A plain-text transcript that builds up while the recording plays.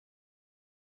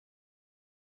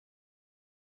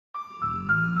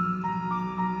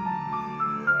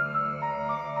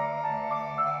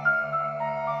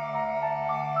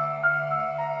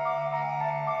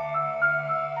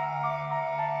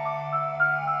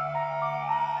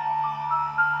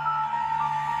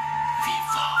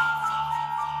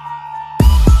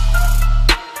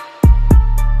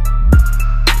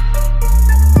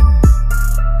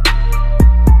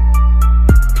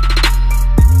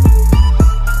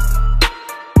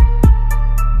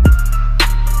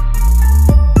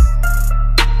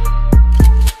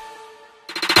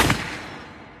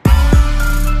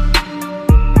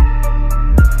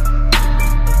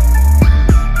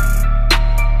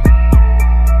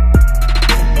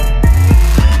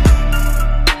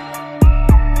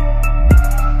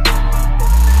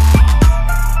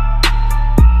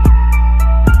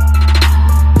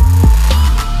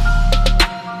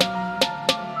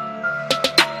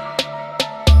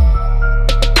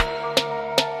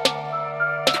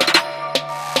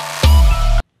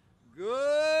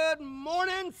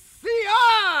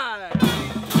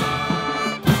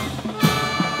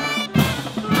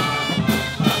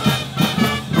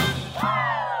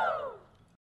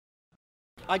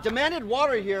I demanded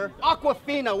water here.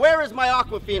 Aquafina, where is my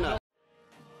Aquafina?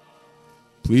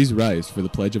 Please rise for the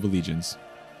Pledge of Allegiance.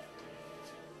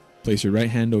 Place your right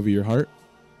hand over your heart.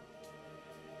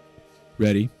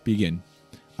 Ready, begin.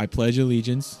 I pledge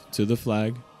allegiance to the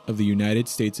flag of the United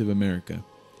States of America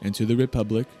and to the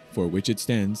republic for which it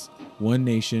stands, one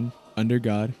nation, under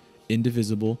God,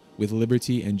 indivisible, with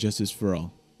liberty and justice for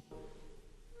all.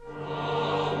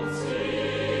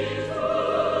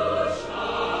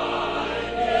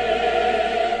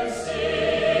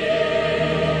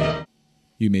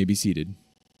 You may be seated.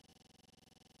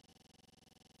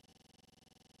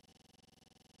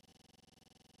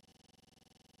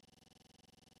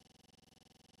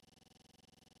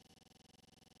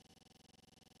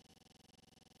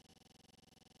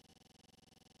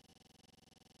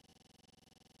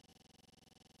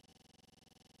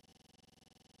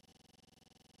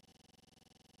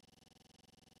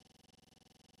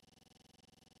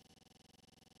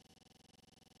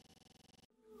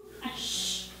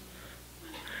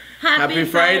 Happy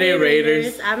Friday,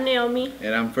 Raiders. I'm Naomi.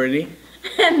 And I'm Fernie.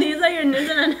 And these are your news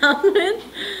and announcements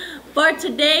for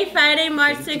today, Friday,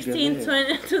 March 16,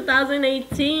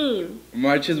 2018.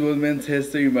 March is Women's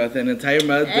History Month, an entire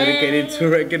month dedicated to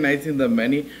recognizing the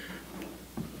many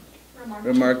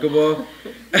remarkable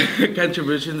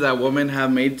contributions that women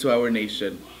have made to our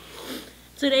nation.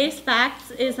 Today's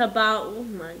fact is about, oh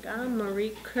my God,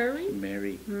 Marie Curie?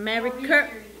 Marie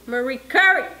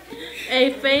Curie,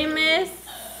 a famous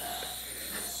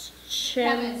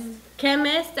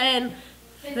chemist and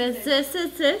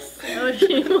physicist.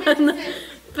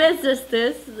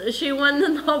 She won the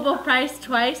Nobel Prize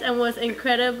twice and was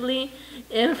incredibly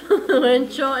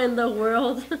influential in the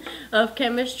world of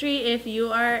chemistry. If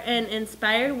you are an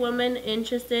inspired woman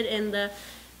interested in the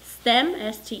STEM,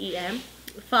 S-T-E-M,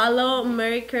 follow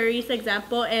Marie Curie's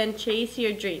example and chase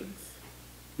your dreams.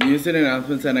 News and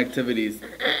announcements and activities.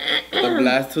 The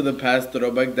Blast to the Past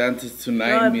throwback dances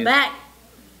tonight. Back.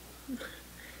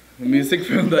 Music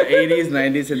from the 80s,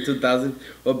 90s, and 2000s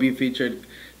will be featured.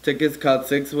 Tickets cost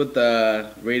 $6 with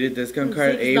the rated discount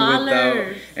card, $8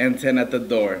 without, and $10 at the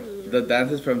door. The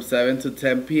dance is from 7 to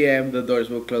 10 p.m. The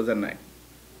doors will close at 9.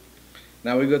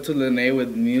 Now we go to Lene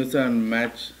with news on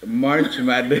March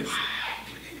Madness.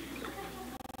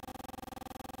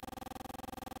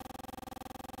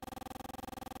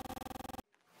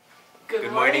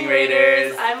 Good morning,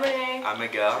 Raiders. I'm Renee. I'm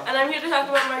Miguel. And I'm here to talk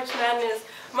about March Madness.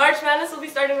 March Madness will be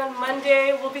starting on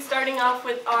Monday. We'll be starting off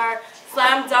with our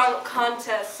slam dunk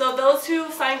contest. So those who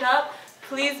signed up,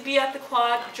 please be at the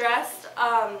quad dressed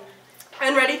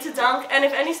and ready to dunk. And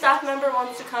if any staff member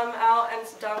wants to come out and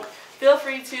dunk, feel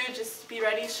free to. Just be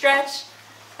ready, stretch,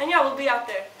 and yeah, we'll be out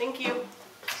there. Thank you.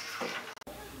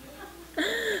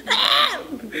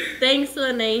 Thanks,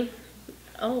 Lene.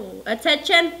 Oh,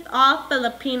 attention all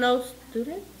Filipino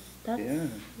students.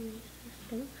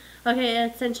 Okay,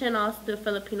 attention all the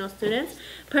Filipino students.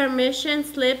 Permission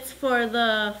slips for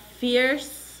the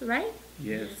Fierce, right?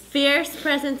 Yes. Fierce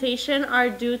presentation are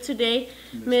due today,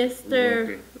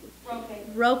 Mr.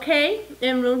 Roque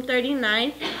in room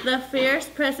 39. The Fierce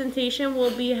presentation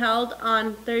will be held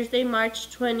on Thursday,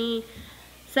 March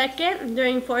 22nd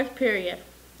during 4th period.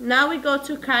 Now we go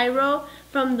to Cairo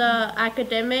from the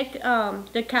academic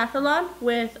decathlon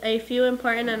with a few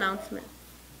important announcements.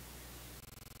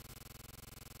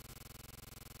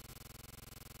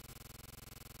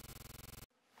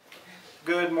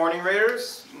 Good morning,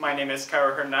 Raiders. My name is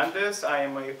Cairo Hernandez. I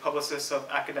am a publicist of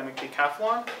Academic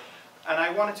Decathlon, and I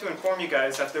wanted to inform you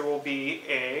guys that there will be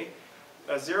a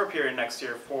zero period next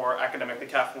year for Academic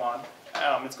Decathlon.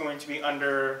 It's going to be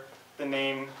under the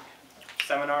name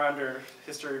Seminar under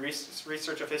History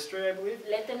Research of History, I believe.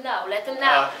 Let them know.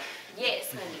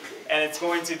 Yes, honey. And it's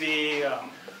going to be,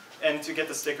 and to get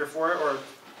the sticker for it, or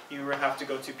you have to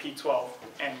go to P12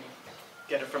 and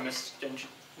get it from Ms.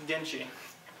 Dinchi.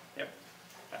 Yep,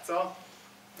 that's all.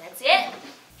 That's it.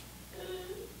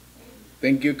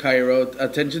 Thank you, Cairo.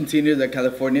 Attention seniors at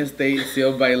California State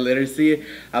Sealed by Literacy.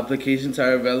 Applications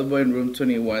are available in room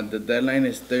 21. The deadline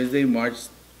is Thursday, March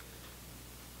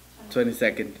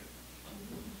 22nd.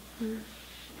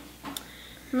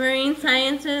 Marine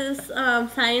Sciences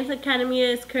Science Academy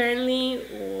is currently,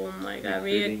 oh my God,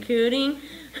 recruiting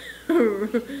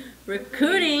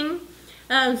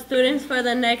students for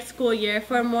the next school year.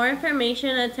 For more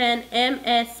information, attend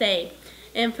MSA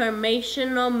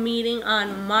informational meeting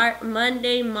on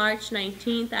Monday, March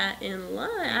 19th at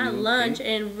lunch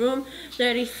in room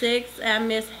 36 at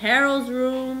Miss Harold's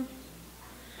room.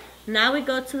 Now we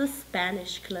go to the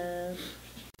Spanish Club.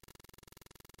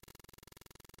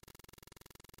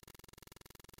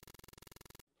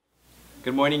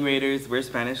 Good morning, Raiders. We're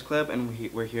Spanish Club,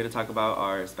 and we're here to talk about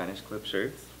our Spanish Club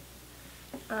shirts.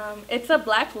 It's a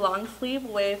black long sleeve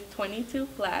with 22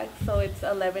 flags, so it's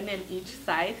 11 in each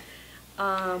side.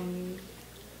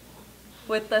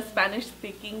 With the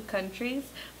Spanish-speaking countries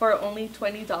for only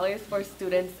 $20 for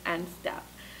students and staff.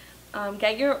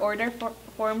 Get your order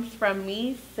forms from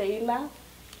me, Seila,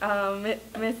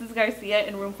 Mrs. Garcia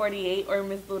in room 48, or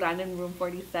Ms. Duran in room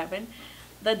 47.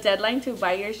 The deadline to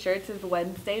buy your shirts is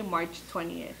Wednesday, March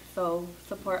 20th. So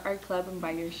support our club and buy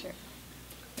your shirt.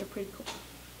 They're pretty cool.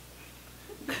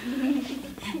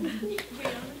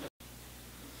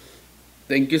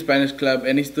 Thank you, Spanish Club.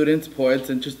 Any students,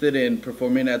 poets interested in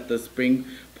performing at the Spring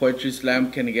Poetry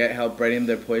Slam can get help writing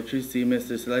their poetry. See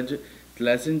Mr.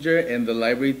 Schlesinger in the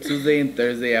library Tuesday and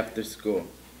Thursday after school.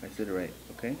 I said it right,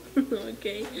 okay?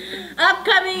 Okay.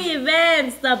 Upcoming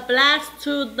events, the Blast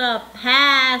to the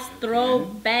Past,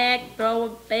 throwback.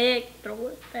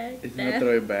 It's not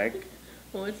throw it back.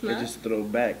 Oh, it's I not? just throw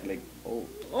back, like, oh.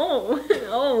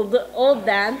 The old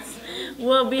dance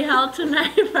will be held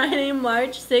tonight, Friday,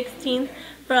 March 16th,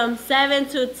 from 7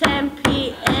 to 10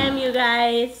 p.m., you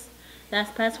guys.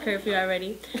 That's past curfew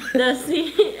already. The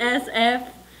CSF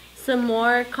Some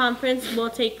More Conference will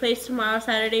take place tomorrow,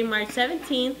 Saturday, March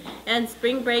 17th, and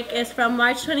spring break is from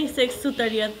March 26th to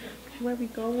 30th. Where are we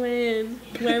going?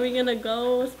 Where are we gonna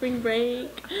go? Spring break.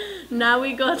 Now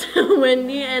we go to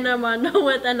Wendy and Armando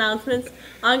with announcements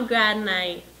on grad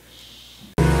night.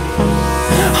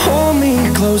 Hold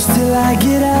me close till I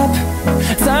get up.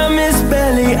 Time is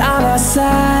barely on our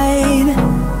side.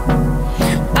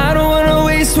 I don't wanna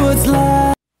waste what's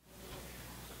left.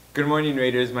 Good morning,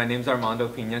 Raiders. My name's Armando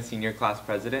Pina, Senior Class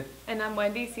President. And I'm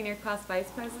Wendy, Senior Class Vice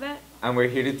President. And we're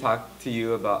here to talk to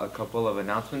you about a couple of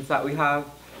announcements that we have.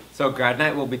 So grad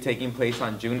night will be taking place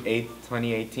on June 8th,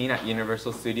 2018 at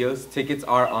Universal Studios. Tickets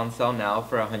are on sale now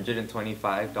for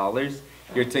 $125.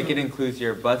 Your ticket includes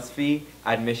your bus fee,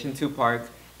 admission to park,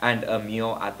 and a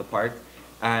meal at the park.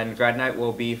 And grad night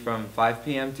will be from 5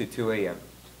 p.m. to 2 a.m.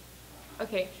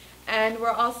 Okay, and we're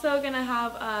also going to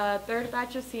have a third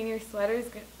batch of senior sweaters.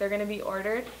 They're going to be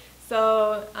ordered.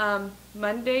 So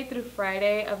Monday through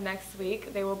Friday of next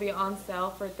week, they will be on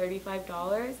sale for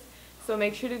 $35. So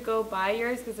make sure to go buy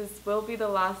yours because this will be the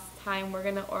last time we're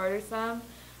going to order some.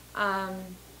 So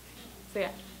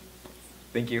yeah.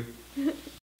 Thank you.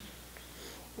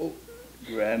 Oh,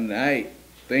 grad night.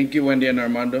 Thank you, Wendy and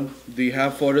Armando. Do you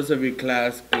have photos of your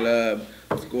class, club,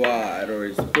 squad,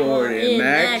 or sport in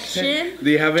action?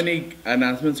 Do you have any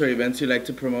announcements or events you'd like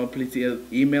to promote? Please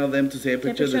email them to say a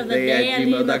picture of the day at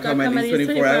gmail.com at least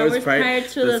 24 hours prior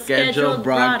to the scheduled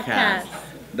broadcast.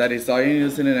 That is all your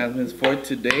news and announcements for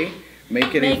today.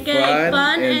 Make it a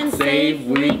fun and safe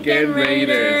weekend,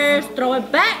 Raiders. Throw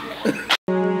it back.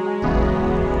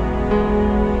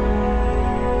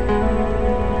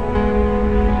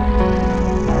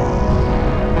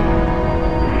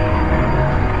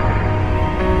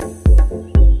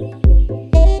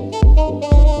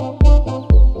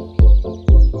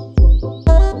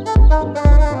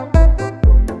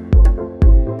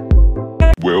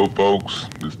 Well, folks,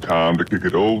 it's time to kick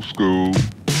it old school.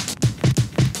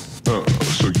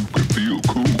 So you can feel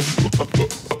cool.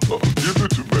 Give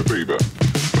it to me, baby.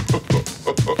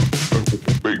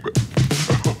 Baby.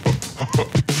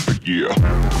 Yeah.